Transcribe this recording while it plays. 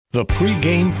The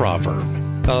pregame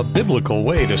proverb, a biblical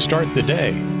way to start the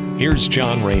day. Here's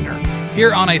John Rayner.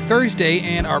 Here on a Thursday,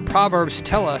 and our Proverbs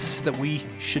tell us that we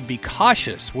should be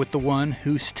cautious with the one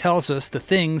who tells us the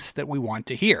things that we want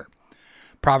to hear.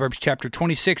 Proverbs chapter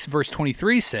 26, verse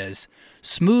 23 says,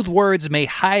 "Smooth words may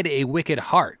hide a wicked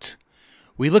heart."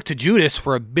 We look to Judas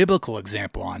for a biblical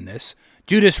example on this.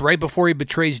 Judas, right before he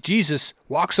betrays Jesus,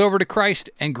 walks over to Christ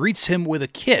and greets him with a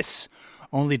kiss,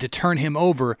 only to turn him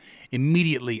over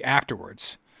immediately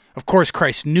afterwards. Of course,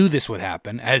 Christ knew this would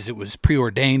happen, as it was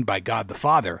preordained by God the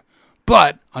Father,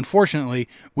 but, unfortunately,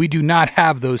 we do not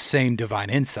have those same divine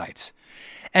insights.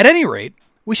 At any rate,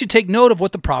 we should take note of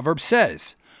what the proverb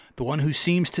says. The one who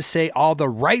seems to say all the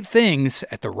right things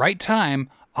at the right time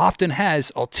often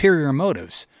has ulterior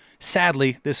motives.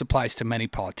 Sadly, this applies to many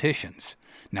politicians.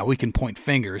 Now, we can point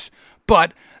fingers,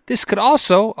 but this could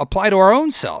also apply to our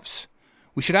own selves.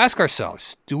 We should ask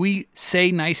ourselves, do we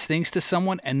say nice things to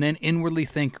someone and then inwardly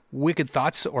think wicked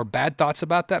thoughts or bad thoughts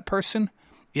about that person?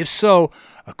 If so,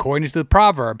 according to the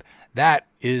proverb, that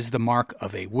is the mark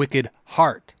of a wicked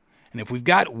heart. And if we've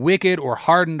got wicked or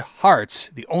hardened hearts,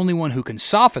 the only one who can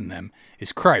soften them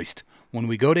is Christ, when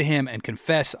we go to him and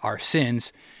confess our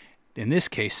sins, in this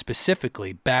case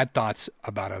specifically bad thoughts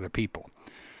about other people.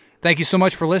 Thank you so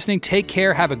much for listening. Take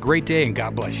care, have a great day, and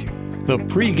God bless you. The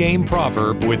pregame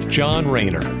proverb with John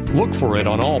Rayner. Look for it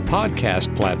on all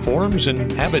podcast platforms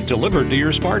and have it delivered to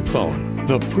your smartphone.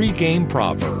 The pregame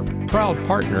proverb, proud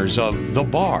partners of The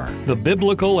Bar, the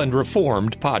Biblical and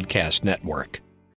Reformed Podcast Network.